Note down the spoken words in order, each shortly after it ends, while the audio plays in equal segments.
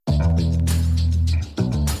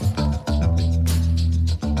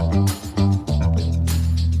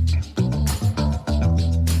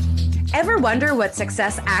wonder what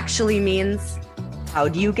success actually means? How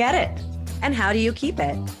do you get it? And how do you keep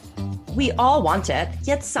it? We all want it,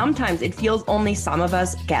 yet sometimes it feels only some of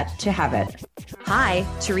us get to have it. Hi,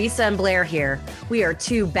 Teresa and Blair here. We are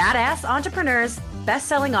two badass entrepreneurs,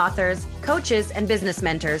 best-selling authors, coaches, and business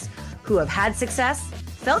mentors who have had success,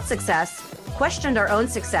 felt success, questioned our own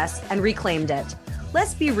success, and reclaimed it.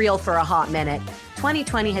 Let's be real for a hot minute.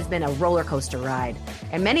 2020 has been a roller coaster ride,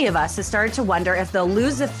 and many of us have started to wonder if they'll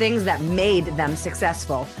lose the things that made them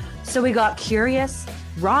successful. So we got curious,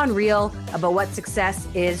 raw and real about what success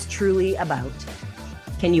is truly about.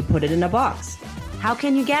 Can you put it in a box? How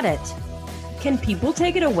can you get it? Can people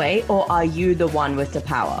take it away, or are you the one with the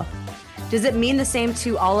power? Does it mean the same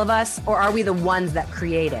to all of us, or are we the ones that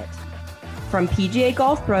create it? From PGA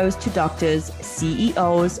golf pros to doctors,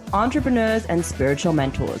 CEOs, entrepreneurs, and spiritual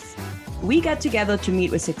mentors, we get together to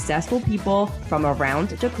meet with successful people from around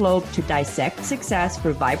the globe to dissect success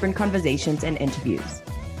through vibrant conversations and interviews.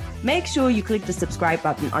 Make sure you click the subscribe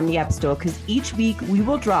button on the App Store, because each week we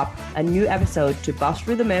will drop a new episode to bust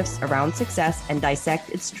through the myths around success and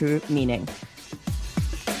dissect its true meaning.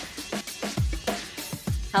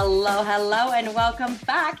 Hello, and welcome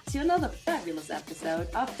back to another fabulous episode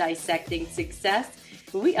of Dissecting Success.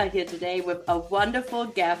 We are here today with a wonderful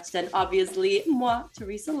guest, and obviously moi,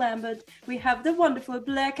 Teresa Lambert. We have the wonderful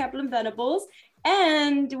Blair Kaplan-Venables,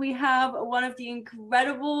 and we have one of the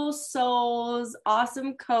incredible souls,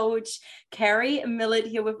 awesome coach, Carrie Millett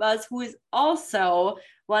here with us, who is also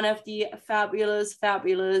one of the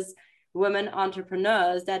fabulous women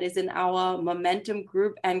entrepreneurs that is in our Momentum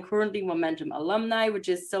group and currently Momentum alumni, which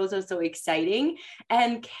is so exciting.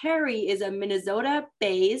 And Carrie is a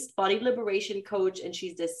Minnesota-based body liberation coach, and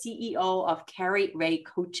she's the CEO of Carrie Ray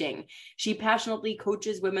Coaching. She passionately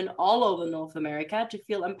coaches women all over North America to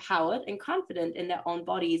feel empowered and confident in their own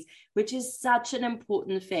bodies, which is such an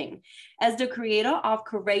important thing. As the creator of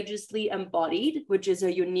Courageously Embodied, which is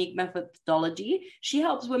a unique methodology, she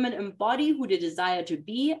helps women embody who they desire to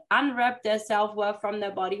be, unwrap their self-worth from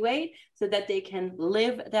their body weight so that they can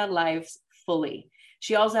live their lives fully.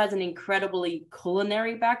 She also has an incredibly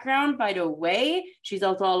culinary background, by the way. She's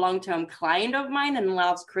also a long-term client of mine, and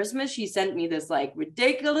last Christmas she sent me this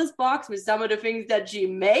ridiculous box with some of the things that she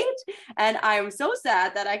made, and I am so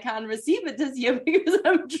sad that I can't receive it this year because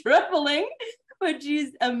I'm traveling. But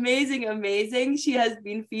she's amazing. She has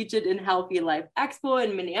been featured in Healthy Life Expo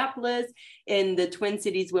in Minneapolis, in the Twin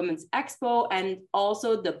Cities Women's Expo, and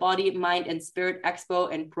also the Body, Mind, and Spirit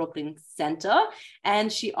Expo in Brooklyn Center.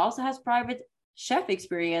 And she also has private chef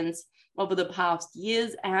experience over the past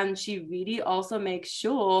years. And she really also makes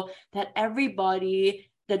sure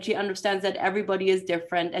that she understands that everybody is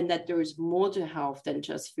different and that there is more to health than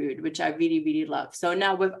just food, which I really love. So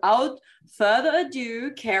now, without further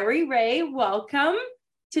ado, Carrie Ray, welcome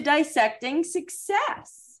to Dissecting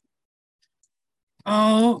Success.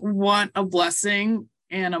 Oh, what a blessing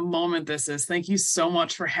and a moment this is. Thank you so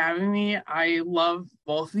much for having me. I love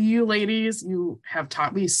both of you ladies. You have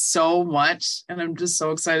taught me so much, and I'm just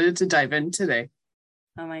so excited to dive in today.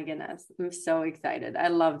 Oh my goodness, I'm so excited. I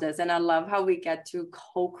love this. And I love how we get to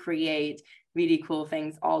co-create really cool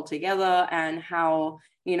things all together, and how,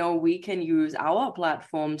 we can use our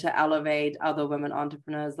platform to elevate other women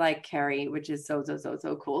entrepreneurs like Carrie, which is so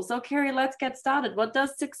cool. So Carrie, let's get started. What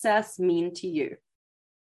does success mean to you?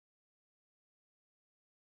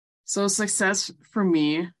 So success for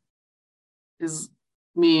me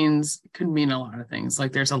could mean a lot of things.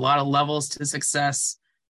 There's a lot of levels to success.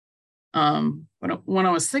 When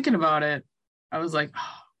I was thinking about it, I was like,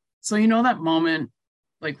 oh, so that moment,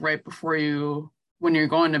 right before when you're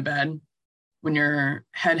going to bed, when your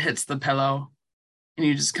head hits the pillow and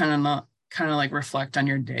you just kind of reflect on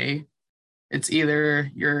your day. It's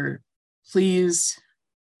either you're pleased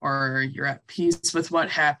or you're at peace with what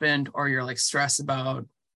happened, or you're stressed about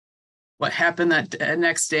what happened that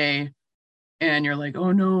next day. And you're like,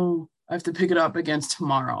 oh no, I have to pick it up again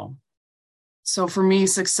tomorrow. So for me,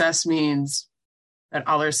 success means that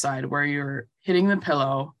other side where you're hitting the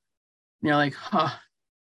pillow and you're like, I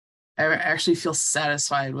actually feel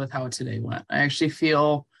satisfied with how today went. I actually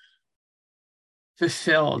feel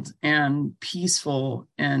fulfilled and peaceful,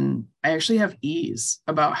 and I actually have ease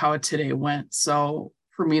about how today went. So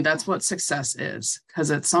for me, that's what success is, because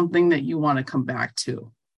it's something that you want to come back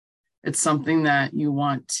to. It's something that you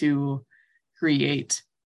want to create.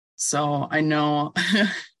 So I know,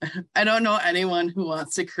 I don't know anyone who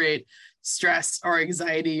wants to create stress or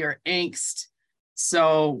anxiety or angst.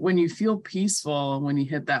 So when you feel peaceful, when you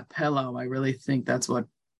hit that pillow, I really think that's what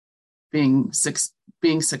being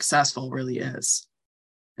successful really is.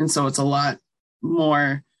 And so it's a lot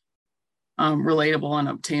more relatable and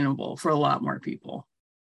obtainable for a lot more people.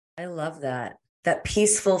 I love that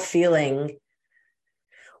peaceful feeling.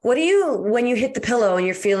 What do you, when you hit the pillow and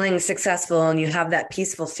you're feeling successful and you have that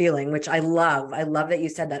peaceful feeling, which I love that you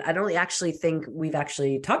said that. I don't actually think we've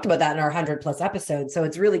actually talked about that in our 100+ episodes. So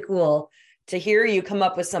it's really cool to hear you come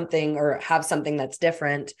up with something or have something that's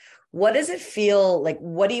different. What does it feel like?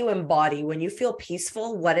 What do you embody when you feel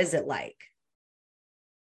peaceful? What is it like?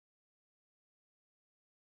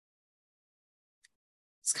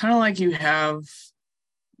 It's kind of like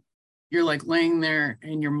you're like laying there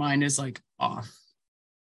and your mind is like off.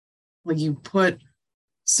 Like you put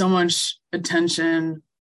so much attention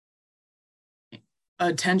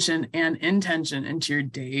and intention into your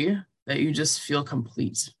day that you just feel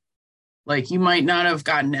complete. Like you might not have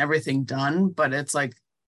gotten everything done, but it's like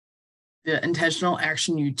the intentional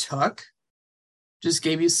action you took just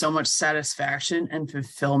gave you so much satisfaction and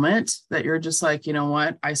fulfillment that you're just like, you know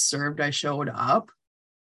what? I served, I showed up.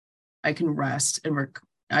 I can rest and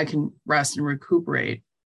recuperate.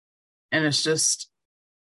 And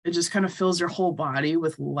it just kind of fills your whole body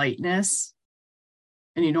with lightness.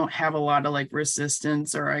 And you don't have a lot of like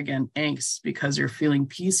resistance or again, angst because you're feeling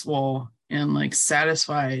peaceful and like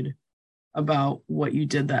satisfied about what you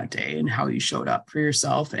did that day and how you showed up for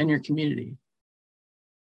yourself and your community.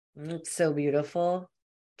 It's so beautiful.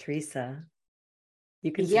 Teresa,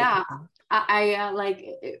 you can. Yeah, I like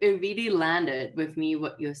it really landed with me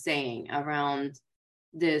what you're saying around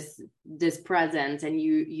this presence, and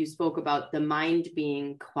you spoke about the mind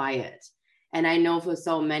being quiet. And I know for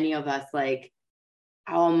so many of us, like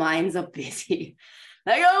our minds are busy.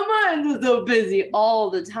 Like our minds are so busy all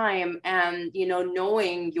the time. And, you know,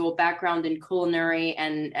 knowing your background in culinary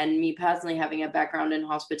and me personally having a background in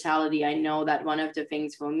hospitality, I know that one of the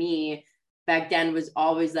things for me back then was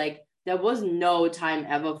always like, there was no time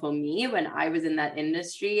ever for me when I was in that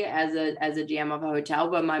industry as a GM of a hotel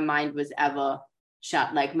where my mind was ever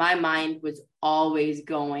shut. Like my mind was always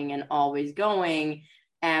going and always going.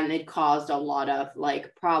 And it caused a lot of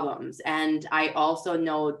like problems. And I also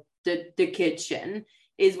know the kitchen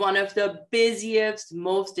is one of the busiest,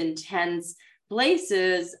 most intense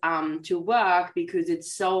places to work because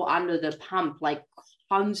it's so under the pump, like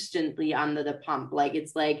constantly under the pump. Like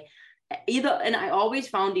it's like either, and I always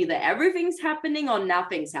found either everything's happening or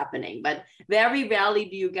nothing's happening, but very rarely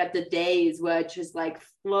do you get the days where it just like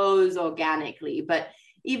flows organically. But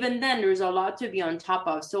even then there's a lot to be on top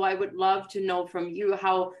of. So I would love to know from you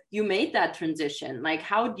how you made that transition. Like,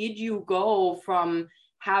 how did you go from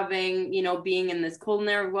having, you know, being in this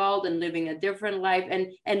culinary world and living a different life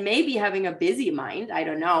and maybe having a busy mind? I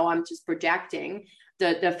don't know. I'm just projecting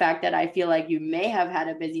the fact that I feel like you may have had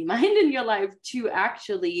a busy mind in your life to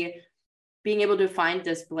actually being able to find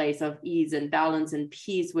this place of ease and balance and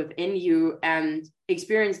peace within you and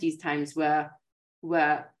experience these times where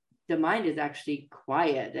the mind is actually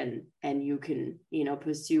quiet and you can, you know,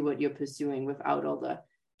 pursue what you're pursuing without all the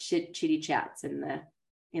chitty chats in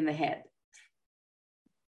the head.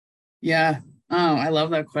 Yeah. Oh, I love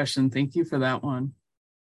that question. Thank you for that one.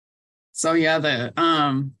 So yeah,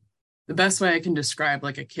 the best way I can describe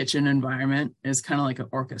like a kitchen environment is kind of like an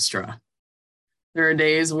orchestra. There are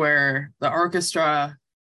days where the orchestra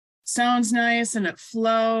sounds nice and it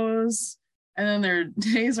flows. And then there are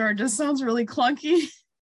days where it just sounds really clunky.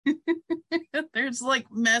 There's like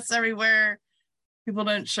mess everywhere. People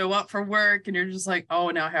don't show up for work and you're just like, oh,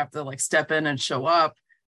 now I have to like step in and show up.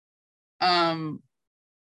 And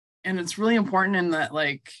it's really important in that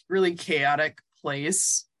like really chaotic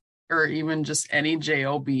place, or even just any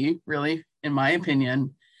job, really, in my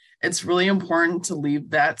opinion, it's really important to leave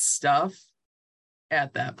that stuff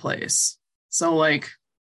at that place. So like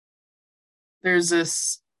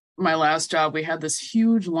there's my last job, we had this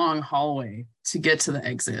huge long hallway to get to the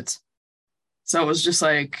exit. So it was just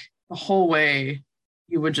like the whole way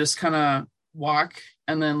you would just kind of walk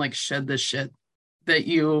and then like shed the shit that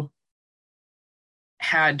you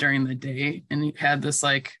had during the day. And you had this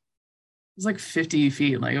like, it was like 50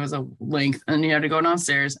 feet, like it was a length, and you had to go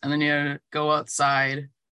downstairs and then you had to go outside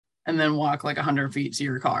and then walk like 100 feet to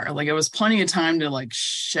your car. Like it was plenty of time to like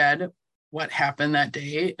shed what happened that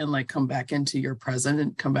day and like come back into your present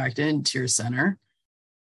and come back into your center.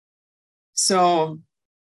 So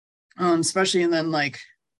especially, and then like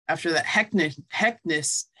after that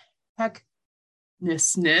heckness trying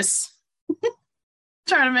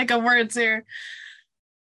to make up words here,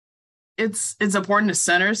 it's important to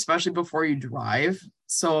center, especially before you drive.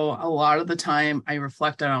 So a lot of the time I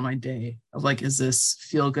reflected on my day of like, is this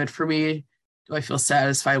feel good for me? Do I feel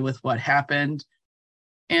satisfied with what happened?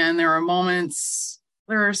 And there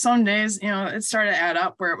are some days, you know, it started to add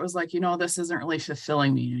up where it was like, you know, this isn't really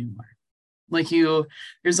fulfilling me anymore. Like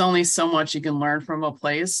there's only so much you can learn from a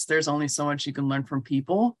place. There's only so much you can learn from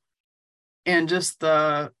people. And just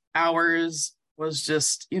the hours was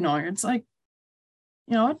just, it's like,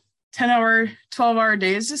 10-hour, 12-hour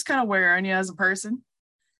days just kind of wear on you as a person.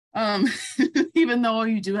 Even though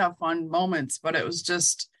you do have fun moments, but it was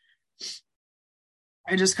just,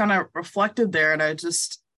 I just kind of reflected there, and it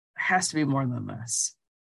has to be more than this.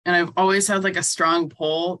 And I've always had like a strong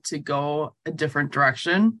pull to go a different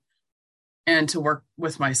direction and to work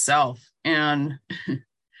with myself. And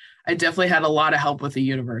I definitely had a lot of help with the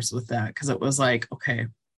universe with that, because it was like, okay,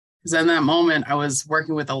 because in that moment I was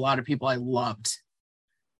working with a lot of people I loved.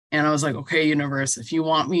 And I was like, okay, universe, if you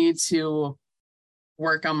want me to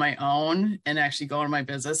work on my own and actually go into my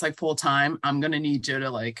business like full time, I'm going to need you to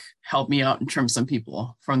like help me out and trim some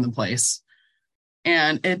people from the place.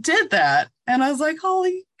 And it did that. And I was like,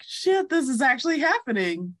 holy shit, this is actually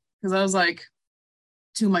happening. Because I was like,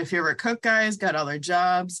 two of my favorite cook guys got other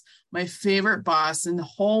jobs. My favorite boss in the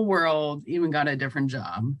whole world even got a different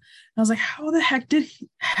job. And I was like, how the heck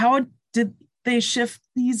how did they shift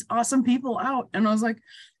these awesome people out? And I was like,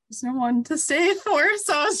 there's no one to stay for.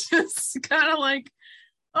 So I was just kind of like,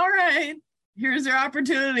 all right, here's your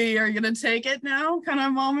opportunity. Are you going to take it now kind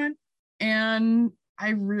of moment? And I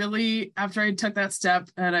really, after I took that step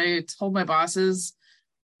and I told my bosses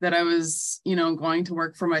that I was, going to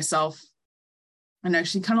work for myself and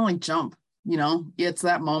actually kind of like jump, it's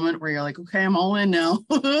that moment where you're like, okay, I'm all in now.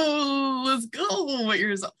 Let's go. But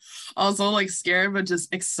you're also like scared, but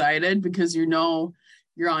just excited because you're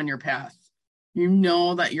on your path. You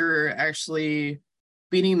know that you're actually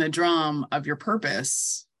beating the drum of your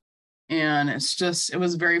purpose. And it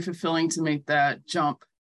was very fulfilling to make that jump.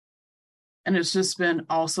 And it's just been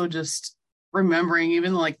also just remembering,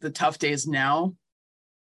 even like the tough days now,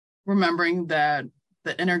 remembering that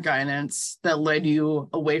the inner guidance that led you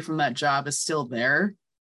away from that job is still there,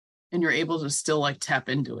 and you're able to still like tap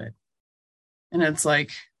into it. And it's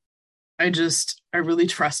like, I really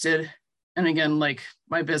trusted. And again, like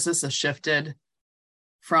my business has shifted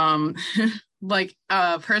from like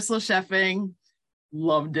personal chefing,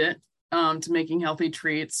 loved it, to making healthy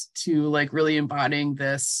treats, to like really embodying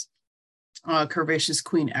this curvaceous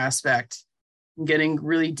queen aspect, and getting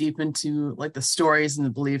really deep into like the stories and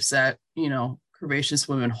the beliefs that, curvaceous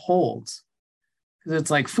women hold. Because it's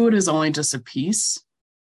like food is only just a piece.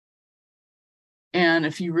 And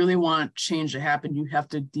if you really want change to happen, you have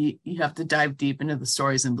to dive deep into the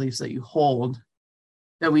stories and beliefs that you hold,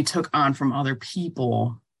 that we took on from other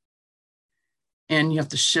people. And you have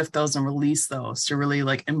to shift those and release those to really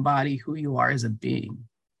like embody who you are as a being,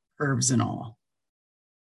 herbs and all.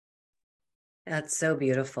 That's so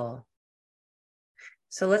beautiful.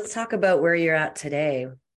 So let's talk about where you're at today,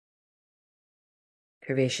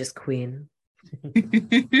 Curvaceous Queen.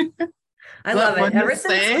 I love it. Ever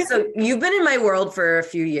since, so you've been in my world for a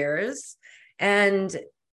few years, and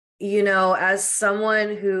as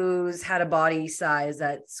someone who's had a body size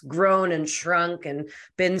that's grown and shrunk and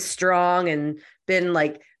been strong and been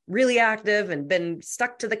like really active and been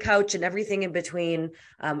stuck to the couch and everything in between,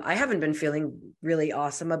 I haven't been feeling really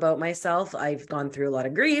awesome about myself. I've gone through a lot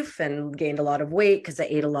of grief and gained a lot of weight because I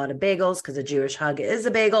ate a lot of bagels, because a Jewish hug is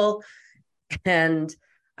a bagel. And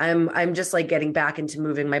I'm just like getting back into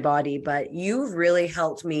moving my body. But you've really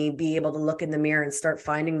helped me be able to look in the mirror and start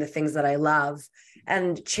finding the things that I love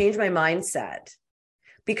and change my mindset.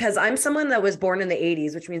 Because I'm someone that was born in the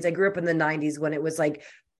 80s, which means I grew up in the 90s when it was like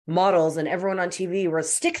models and everyone on TV were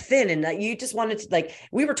stick thin, and that you just wanted to, like,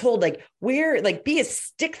 we were told like, we're like, be as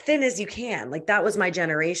stick thin as you can. Like that was my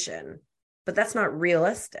generation, but that's not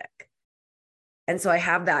realistic. And so I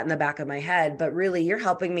have that in the back of my head, but really you're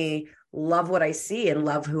helping me love what I see and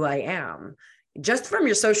love who I am just from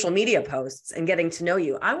your social media posts and getting to know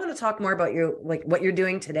you. I want to talk more about you, like what you're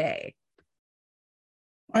doing today.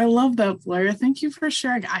 I love that, Blair. Thank you for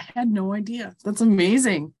sharing. I had no idea. That's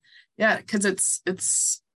amazing. Yeah, because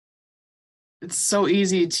it's so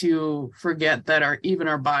easy to forget that even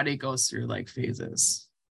our body goes through like phases,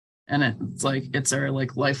 and it's like it's our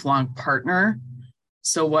like lifelong partner.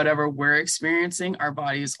 So whatever we're experiencing, our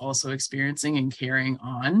body is also experiencing and carrying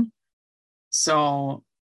on. So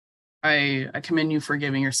I commend you for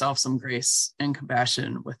giving yourself some grace and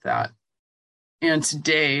compassion with that. And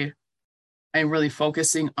today I'm really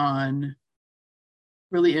focusing on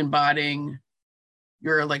really embodying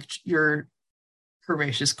your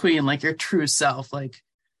curvaceous queen, like your true self, like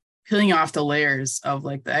peeling off the layers of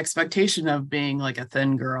like the expectation of being like a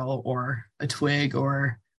thin girl or a twig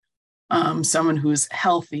or someone who's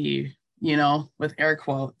healthy, with air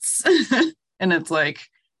quotes. And it's like,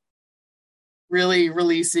 really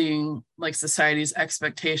releasing like society's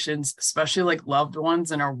expectations, especially like loved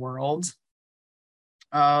ones in our world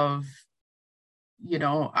of, you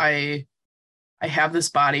know, I have this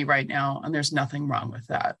body right now and there's nothing wrong with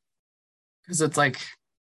that. Because it's like,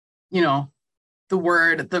 you know,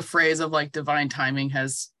 the phrase of like divine timing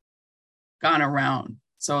has gone around.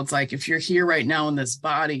 So it's like, if you're here right now in this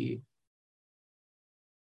body,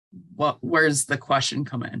 where's the question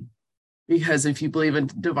come in? Because if you believe in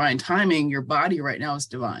divine timing, your body right now is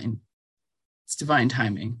divine. It's divine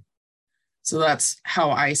timing. So that's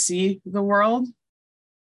how I see the world.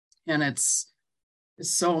 And it's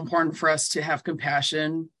so important for us to have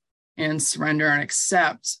compassion and surrender and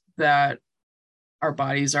accept that our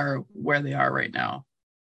bodies are where they are right now.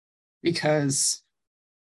 Because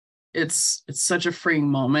it's such a freeing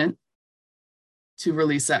moment to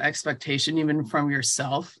release that expectation, even from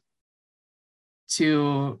yourself,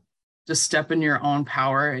 to just step in your own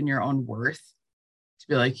power and your own worth, to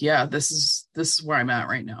be like, yeah, this is where I'm at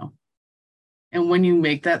right now. And when you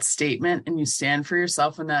make that statement and you stand for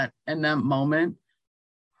yourself in that moment,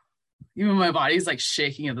 even my body's like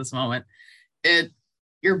shaking at this moment,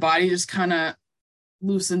 your body just kind of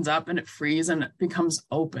loosens up and it frees and it becomes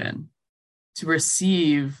open to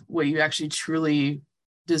receive what you actually truly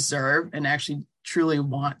deserve and actually truly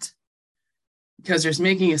want. Because there's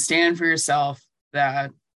making a stand for yourself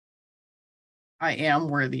that I am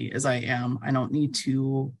worthy as I am. I don't need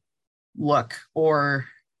to look or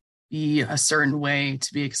be a certain way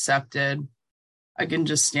to be accepted. I can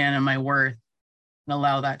just stand in my worth and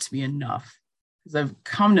allow that to be enough. Because I've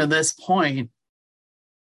come to this point,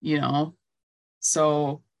 you know,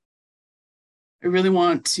 so I really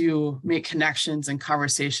want to make connections and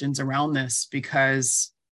conversations around this,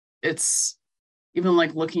 because it's even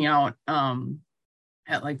like looking out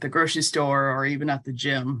at like the grocery store or even at the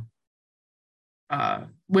gym.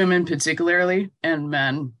 Women particularly, and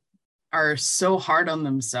men, are so hard on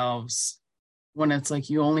themselves when it's like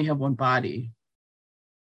you only have one body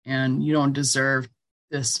and you don't deserve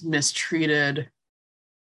this mistreated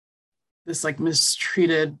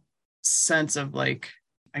sense of like,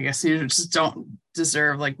 I guess you just don't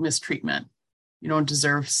deserve like mistreatment. You don't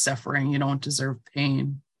deserve suffering. You don't deserve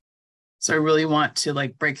pain. So I really want to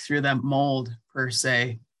like break through that mold per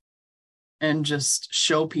se and just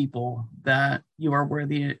show people that you are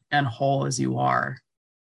worthy and whole as you are.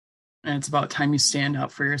 And it's about time you stand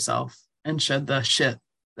up for yourself and shed the shit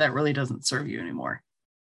that really doesn't serve you anymore.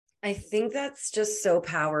 I think that's just so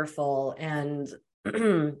powerful. And,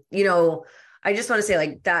 you know, I just want to say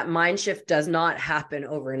like that mind shift does not happen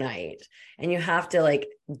overnight. And you have to like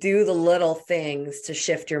do the little things to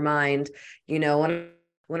shift your mind. You know,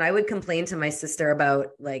 when I would complain to my sister about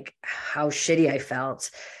like how shitty I felt,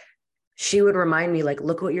 she would remind me like,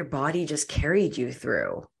 look what your body just carried you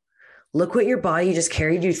through. Look what your body just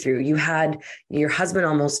carried you through. You had your husband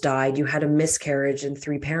almost died. You had a miscarriage and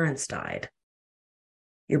 3 parents died.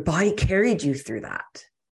 Your body carried you through that.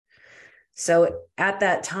 So at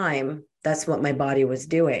that time, that's what my body was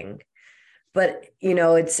doing. But, you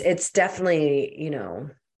know, it's definitely, you know,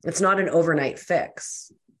 it's not an overnight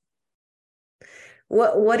fix.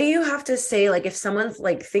 What do you have to say? Like if someone's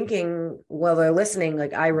like thinking while they're listening,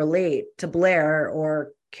 like I relate to Blair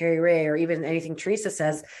or Carrie Ray or even anything Teresa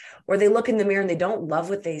says, or they look in the mirror and they don't love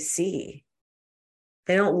what they see.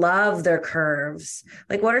 They don't love their curves.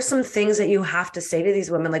 Like, what are some things that you have to say to these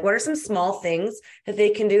women? Like, what are some small things that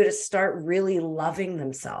they can do to start really loving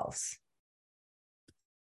themselves?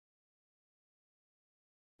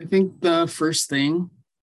 I think the first thing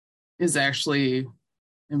is actually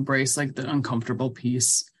embrace like the uncomfortable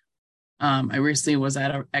piece. I recently was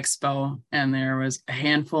at an expo and there was a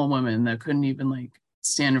handful of women that couldn't even like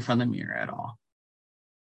stand in front of the mirror at all.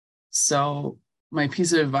 So my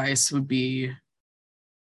piece of advice would be,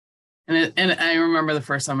 and I remember the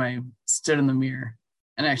first time I stood in the mirror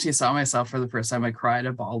and actually saw myself for the first time, I cried,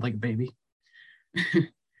 I bawled like a baby.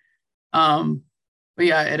 But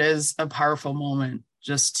yeah, it is a powerful moment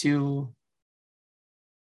just to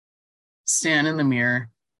stand in the mirror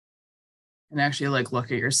and actually like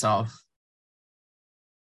look at yourself.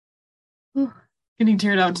 Getting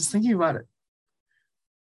teared out just thinking about it.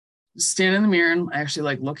 Just stand in the mirror and actually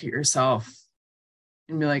like look at yourself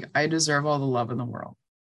and be like, I deserve all the love in the world.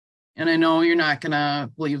 And I know you're not gonna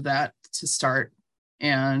believe that to start,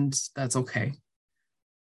 and that's okay.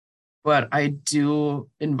 But I do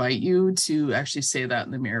invite you to actually say that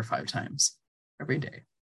in the mirror 5 times every day.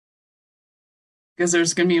 Because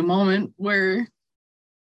there's gonna be a moment where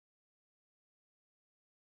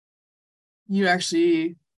you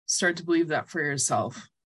actually start to believe that for yourself.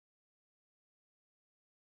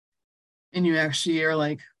 And you actually are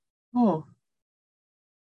like, oh,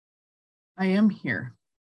 I am here.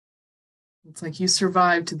 It's like you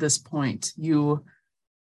survived to this point. You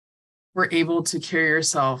were able to carry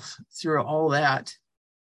yourself through all that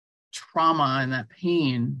trauma and that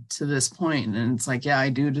pain to this point. And it's like, yeah, I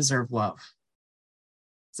do deserve love.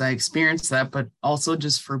 So I experienced that, but also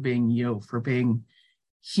just for being you, for being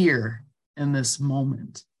here in this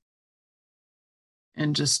moment.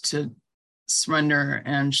 And just to surrender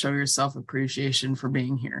and show yourself appreciation for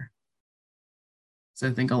being here. So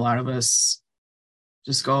I think a lot of us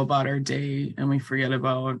just go about our day and we forget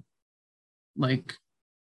about like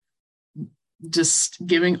just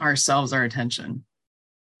giving ourselves our attention.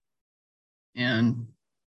 And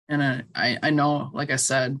I know, like I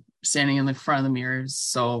said, standing in the front of the mirror is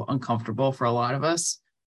so uncomfortable for a lot of us,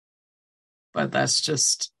 but that's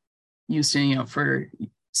just you standing up for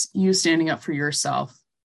yourself,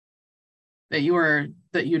 that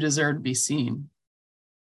you deserve to be seen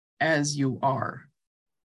as you are.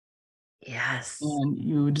 Yes. And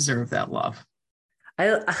you deserve that love.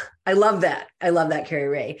 I love that. I love that, Carrie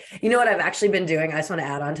Ray. You know what I've actually been doing? I just want to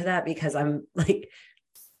add on to that because I'm like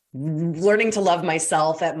learning to love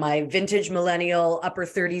myself at my vintage millennial upper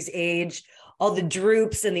 30s age, all the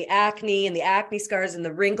droops and the acne scars and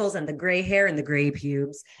the wrinkles and the gray hair and the gray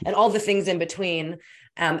pubes and all the things in between.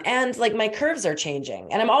 And like my curves are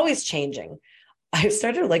changing and I'm always changing. I've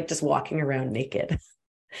started like just walking around naked.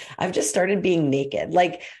 I've just started being naked.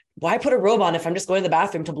 Like, why put a robe on if I'm just going to the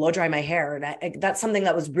bathroom to blow dry my hair? And that's something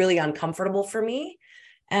that was really uncomfortable for me.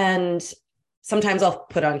 And sometimes I'll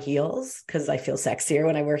put on heels because I feel sexier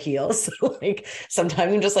when I wear heels. So like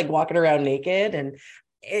sometimes I'm just like walking around naked. And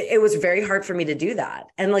it was very hard for me to do that.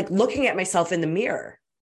 And like looking at myself in the mirror.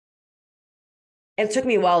 It took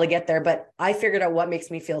me a while to get there, but I figured out what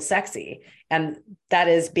makes me feel sexy. And that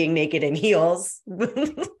is being naked in heels.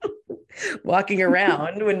 Walking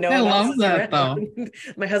around when no one else is around. Though.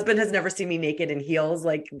 My husband has never seen me naked in heels,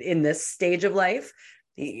 like in this stage of life.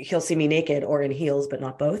 He'll see me naked or in heels, but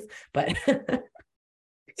not both. But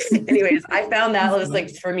anyways, I found that was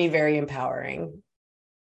like for me very empowering.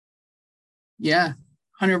 Yeah,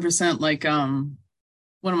 100%. Like one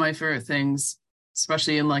of my favorite things,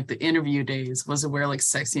 especially in like the interview days, was to wear like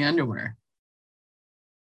sexy underwear.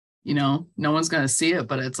 You know, no one's gonna see it,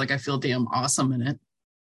 but it's like I feel damn awesome in it.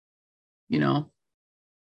 You know,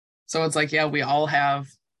 so it's like, yeah, we all have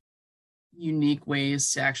unique ways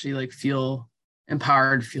to actually like feel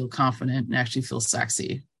empowered, feel confident, and actually feel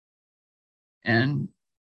sexy. And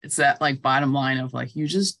it's that like bottom line of like, you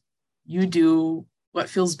do what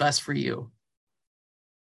feels best for you.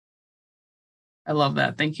 I love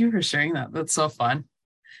that. Thank you for sharing that. That's so fun.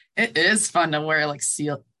 It is fun to wear like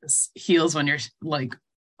heels when you're like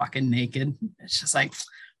fucking naked. It's just like,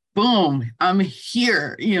 boom, I'm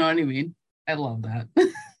here. You know what I mean? I love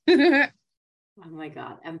that. Oh my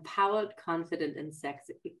God. Empowered, confident, and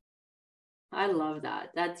sexy. I love that.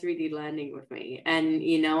 That's really landing with me. And,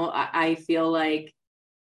 you know, I feel like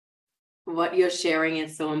what you're sharing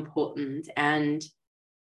is so important. And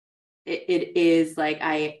it is like,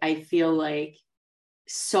 I feel like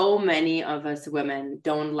so many of us women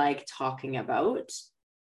don't like talking about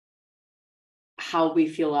how we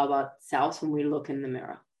feel about ourselves when we look in the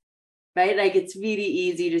mirror. Right? Like it's really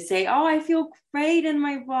easy to say, oh, I feel great in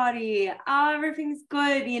my body. Oh, everything's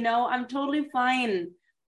good. You know, I'm totally fine.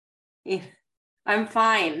 I'm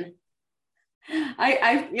fine.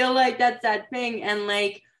 I feel like that's that thing. And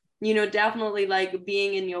like, you know, definitely like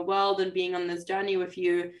being in your world and being on this journey with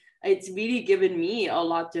you, it's really given me a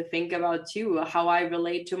lot to think about too, how I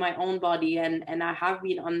relate to my own body. And I have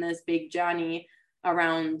been on this big journey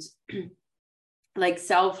around like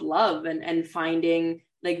self-love and finding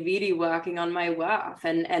like really working on my worth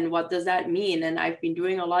and what does that mean? And I've been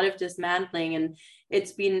doing a lot of dismantling, and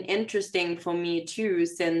it's been interesting for me too,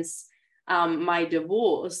 since my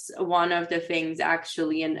divorce. One of the things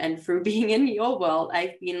actually, and through being in your world,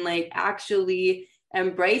 I've been like actually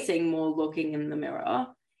embracing more looking in the mirror.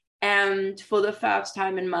 And for the first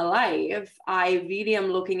time in my life, I really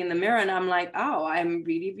am looking in the mirror and I'm like, oh, I'm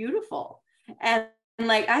really beautiful. And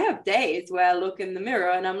like I have days where I look in the mirror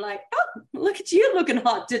and I'm like, oh, look at you looking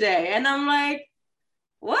hot today. And I'm like,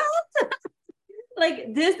 what?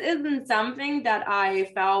 Like this isn't something that I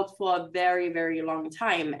felt for a very, very long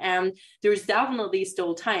time. And there's definitely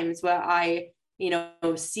still times where I, you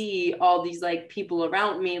know, see all these like people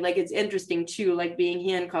around me. Like it's interesting too, like being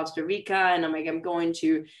here in Costa Rica and I'm like, I'm going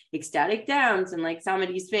to ecstatic dance and like some of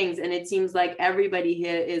these things. And it seems like everybody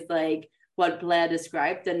here is like what Blair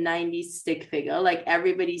described, the 90s stick figure. Like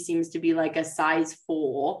everybody seems to be like a size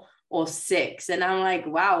 4 or 6. And I'm like,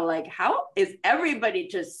 wow, like how is everybody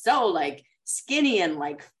just so like skinny and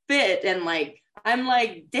like fit? And like, I'm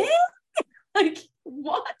like, damn, Like,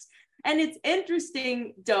 what? And it's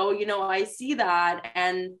interesting though, I see that,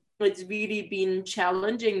 and it's really been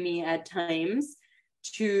challenging me at times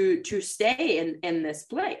to stay in this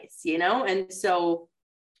place, and so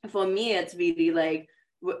for me it's really like,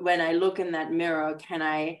 when I look in that mirror, can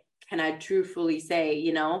I truthfully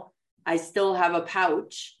say, I still have a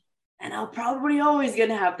pouch, and I'll probably always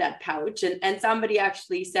gonna have that pouch. And somebody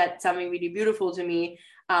actually said something really beautiful to me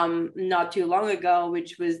not too long ago,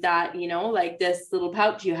 which was that, like, this little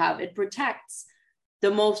pouch you have, it protects the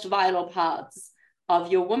most vital parts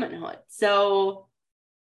of your womanhood. So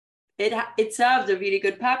it serves a really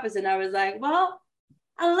good purpose. And I was like, well,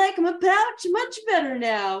 I like my pouch much better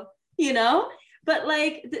now, but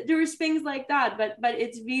like there's things like that. But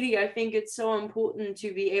it's really, I think it's so important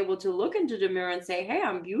to be able to look into the mirror and say, hey,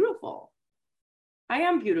 I'm beautiful. I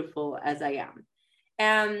am beautiful as I am.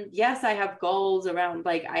 And yes, I have goals around,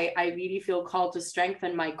 like, I really feel called to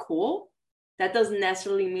strengthen my core. That doesn't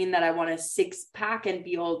necessarily mean that I want a 6-pack and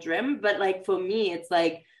be all trim, but like for me, it's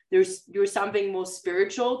like there's something more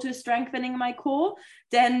spiritual to strengthening my core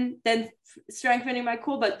than strengthening my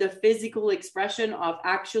core. But the physical expression of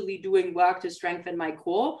actually doing work to strengthen my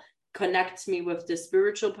core connects me with the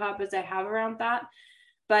spiritual purpose I have around that.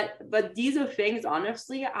 But these are things,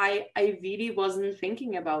 honestly, I really wasn't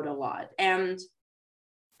thinking about a lot. And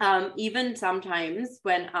even sometimes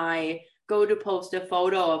when I go to post a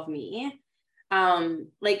photo of me,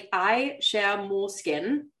 like, I share more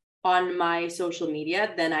skin on my social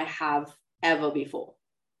media than I have ever before.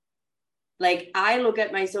 Like, I look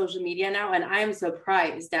at my social media now and I'm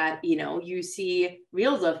surprised that, you see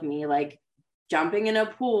reels of me like jumping in a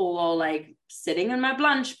pool, or like sitting in my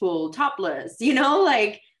plunge pool topless,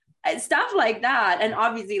 like stuff like that. And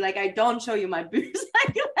obviously, like, I don't show you my boobs.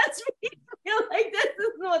 Like, let's be real, like, this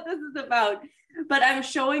is what this is about. But I'm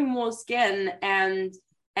showing more skin, and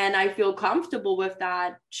I feel comfortable with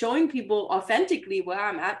that, showing people authentically where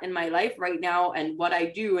I'm at in my life right now and what I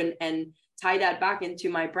do, and tie that back into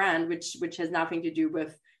my brand, which has nothing to do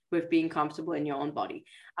with being comfortable in your own body.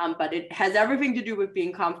 But it has everything to do with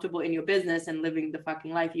being comfortable in your business and living the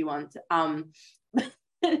fucking life you want,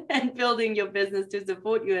 and building your business to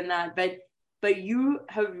support you in that. But you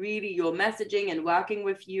have really, your messaging and working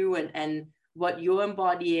with you and what you're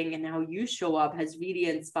embodying and how you show up has really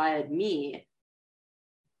inspired me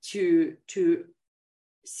to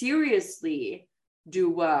seriously do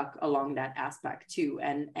work along that aspect too,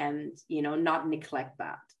 and not neglect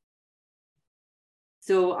that.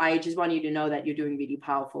 So I just want you to know that you're doing really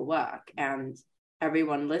powerful work, and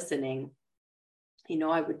everyone listening,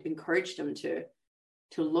 I would encourage them to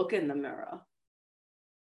look in the mirror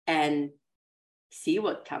and see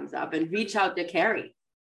what comes up, and reach out to Carrie.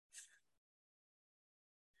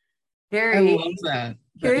 I love that.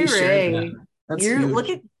 Carrie Ray.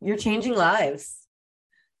 That. You're changing lives.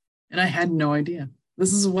 And I had no idea.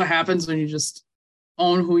 This is what happens when you just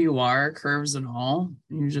own who you are, curves and all,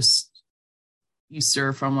 and you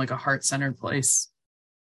serve from like a heart-centered place.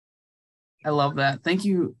 I love that. Thank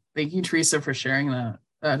you, Teresa, for sharing that.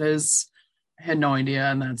 I had no idea,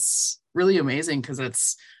 and that's really amazing, because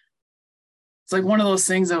it's like one of those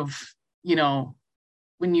things of,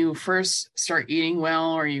 when you first start eating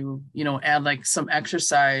well, or you add like some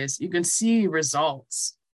exercise, you can see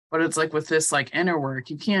results. But it's like with this like inner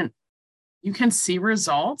work, you can see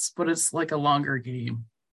results, but it's like a longer game.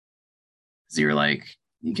 So you're like,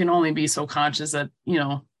 you can only be so conscious at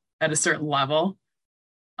a certain level.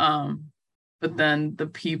 But then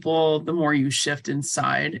the more you shift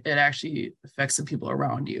inside, it actually affects the people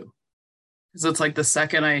around you. Because it's like the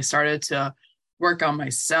second I started to work on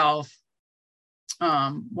myself,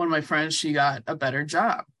 one of my friends, she got a better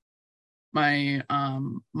job. My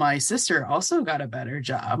sister also got a better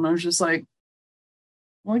job. And I was just like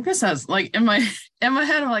this has, like, in my head,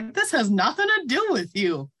 I'm like, this has nothing to do with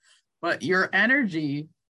you. But your energy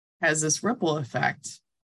has this ripple effect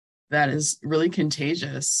that is really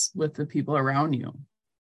contagious with the people around you.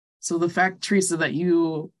 So the fact, Teresa, that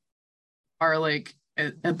you are like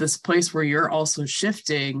at this place where you're also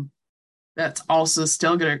shifting, that's also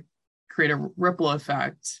still going to create a ripple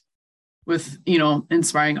effect with,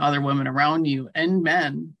 inspiring other women around you and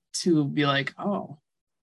men to be like, oh,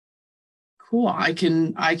 cool, I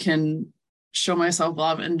can show myself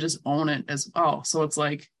love and just own it as well. So it's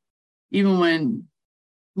like, even when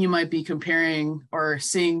you might be comparing or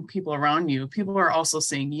seeing people around you, people are also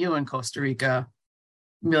seeing you in Costa Rica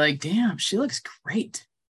and be like, damn, she looks great.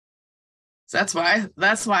 So that's why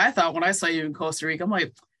I thought when I saw you in Costa Rica, I'm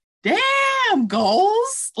like, damn,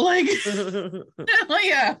 goals. Like,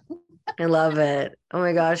 yeah. I love it. Oh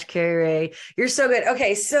my gosh, Carrie Ray, you're so good.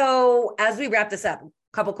 Okay, so as we wrap this up,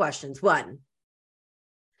 couple questions. One,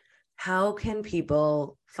 how can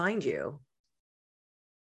people find you?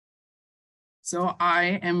 So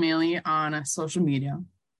I am mainly on social media.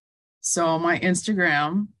 So my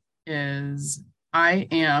Instagram is I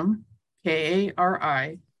am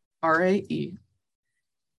KARIRAE.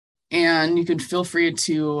 And you can feel free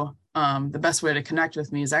to, the best way to connect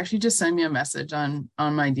with me is actually just send me a message on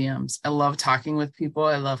my DMs. I love talking with people.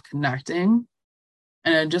 I love connecting.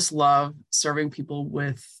 And I just love serving people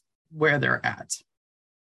with where they're at.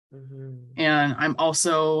 Mm-hmm. And I'm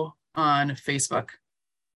also on Facebook.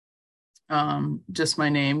 Just my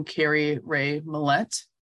name, Carrie Ray Millette.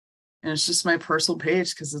 And it's just my personal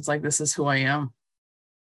page because it's like, this is who I am.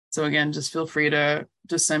 So again, just feel free to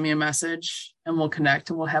just send me a message and we'll connect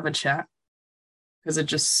and we'll have a chat. Because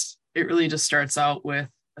it really just starts out with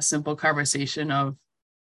a simple conversation of,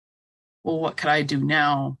 well, what could I do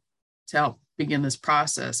now to help begin this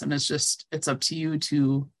process? And it's up to you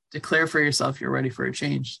to declare for yourself you're ready for a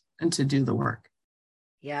change and to do the work.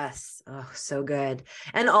 Yes. Oh, so good.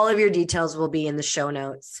 And all of your details will be in the show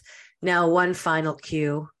notes. Now, one final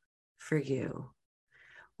cue for you.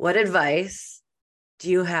 What advice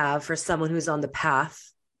do you have for someone who's on the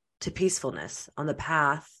path to peacefulness, on the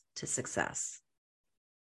path to success?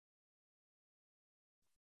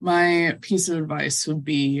 My piece of advice would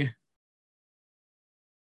be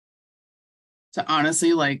to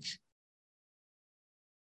honestly, like,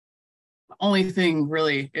 the only thing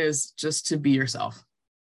really is just to be yourself.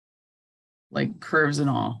 Like curves and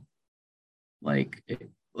all, like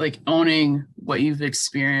owning what you've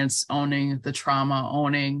experienced, owning the trauma,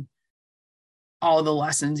 owning all the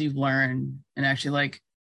lessons you've learned, and actually like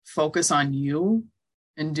focus on you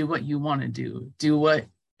and do what you want to do what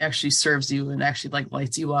actually serves you and actually like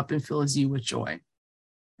lights you up and fills you with joy,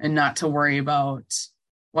 and not to worry about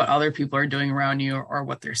what other people are doing around you or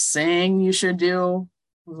what they're saying you should do.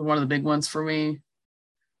 It was one of the big ones for me.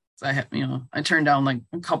 I turned down like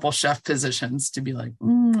a couple chef positions to be like,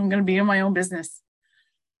 I'm going to be in my own business.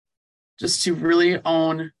 Just to really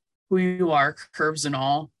own who you are, curves and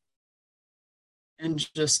all, and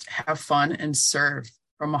just have fun and serve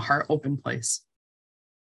from a heart open place.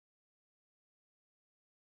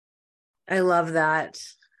 I love that.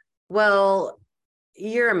 Well,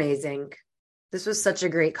 you're amazing. This was such a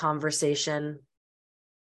great conversation.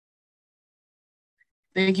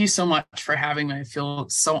 Thank you so much for having me. I feel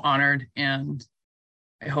so honored, and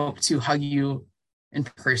I hope to hug you in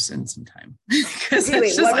person sometime. Because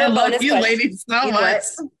I love you ladies so much.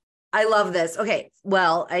 I love this. Okay.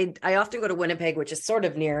 Well, I often go to Winnipeg, which is sort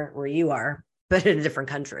of near where you are, but in a different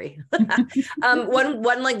country.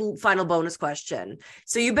 One like final bonus question.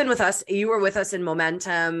 So you were with us in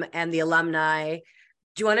Momentum and the alumni.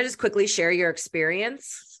 Do you want to just quickly share your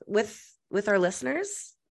experience with our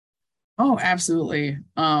listeners? Oh, absolutely.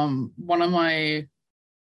 One of my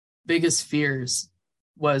biggest fears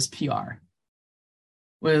was PR,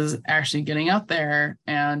 was actually getting out there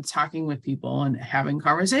and talking with people and having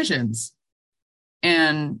conversations.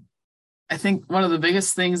 And I think one of the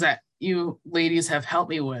biggest things that you ladies have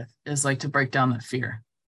helped me with is like to break down that fear.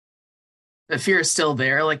 The fear is still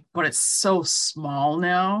there, like, but it's so small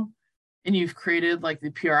now. And you've created like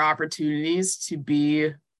the PR opportunities to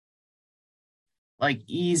be like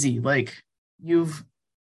easy. Like you've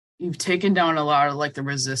taken down a lot of like the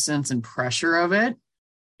resistance and pressure of it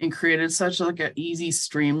and created such like an easy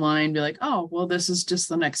streamline, be like, oh, well, this is just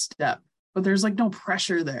the next step. But there's like no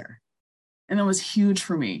pressure there. And it was huge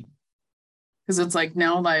for me. Because it's like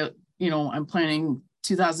now that I'm planning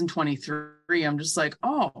 2023, I'm just like,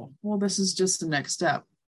 oh, well, this is just the next step.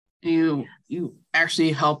 You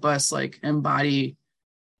actually help us like embody,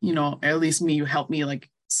 at least me, you help me like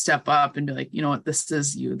step up and be like, you know what, this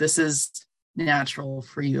is you. This is natural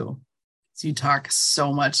for you. So you talk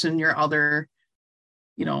so much in your other,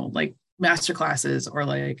 like master classes or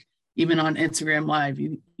like even on Instagram Live,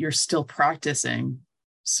 you're still practicing.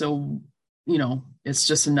 So, it's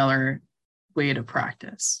just another way to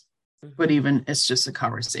practice. But even it's just a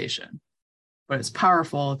conversation. But it's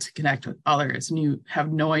powerful to connect with others and you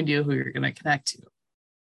have no idea who you're going to connect to.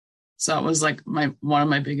 So it was like one of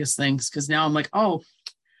my biggest things, because now I'm like, oh,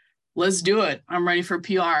 let's do it. I'm ready for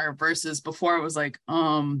PR versus before it was like,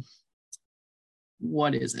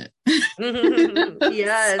 what is it?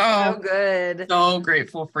 Yes, so good. So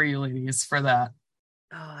grateful for you ladies for that.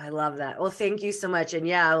 Oh, I love that. Well, thank you so much. And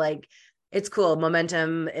yeah, like it's cool.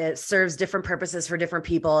 Momentum, it serves different purposes for different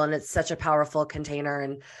people. And it's such a powerful container.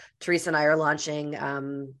 And Teresa and I are launching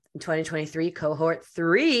in 2023 cohort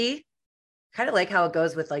 3. Kind of like how it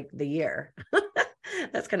goes with like the year.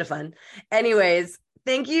 That's kind of fun. Anyways,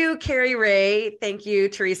 Thank you, Carrie Ray. Thank you,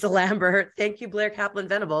 Teresa Lambert. Thank you, Blair Kaplan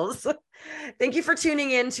Venables. Thank you for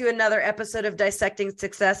tuning in to another episode of Dissecting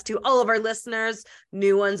Success. To all of our listeners,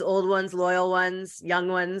 new ones, old ones, loyal ones, young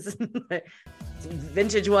ones,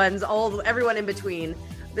 vintage ones, everyone in between.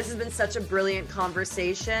 This has been such a brilliant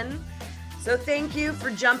conversation. So thank you for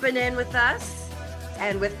jumping in with us.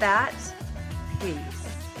 And with that, peace.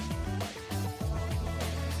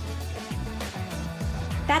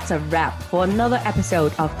 That's a wrap for another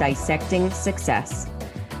episode of Dissecting Success.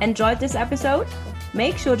 Enjoyed this episode?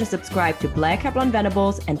 Make sure to subscribe to Blair Kaplan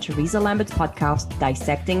Venables and Teresa Lambert's podcast,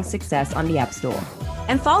 Dissecting Success, on the App Store.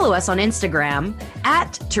 And follow us on Instagram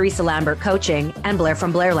at Teresa Lambert Coaching and Blair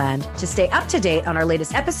from Blairland to stay up to date on our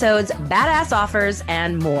latest episodes, badass offers,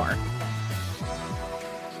 and more.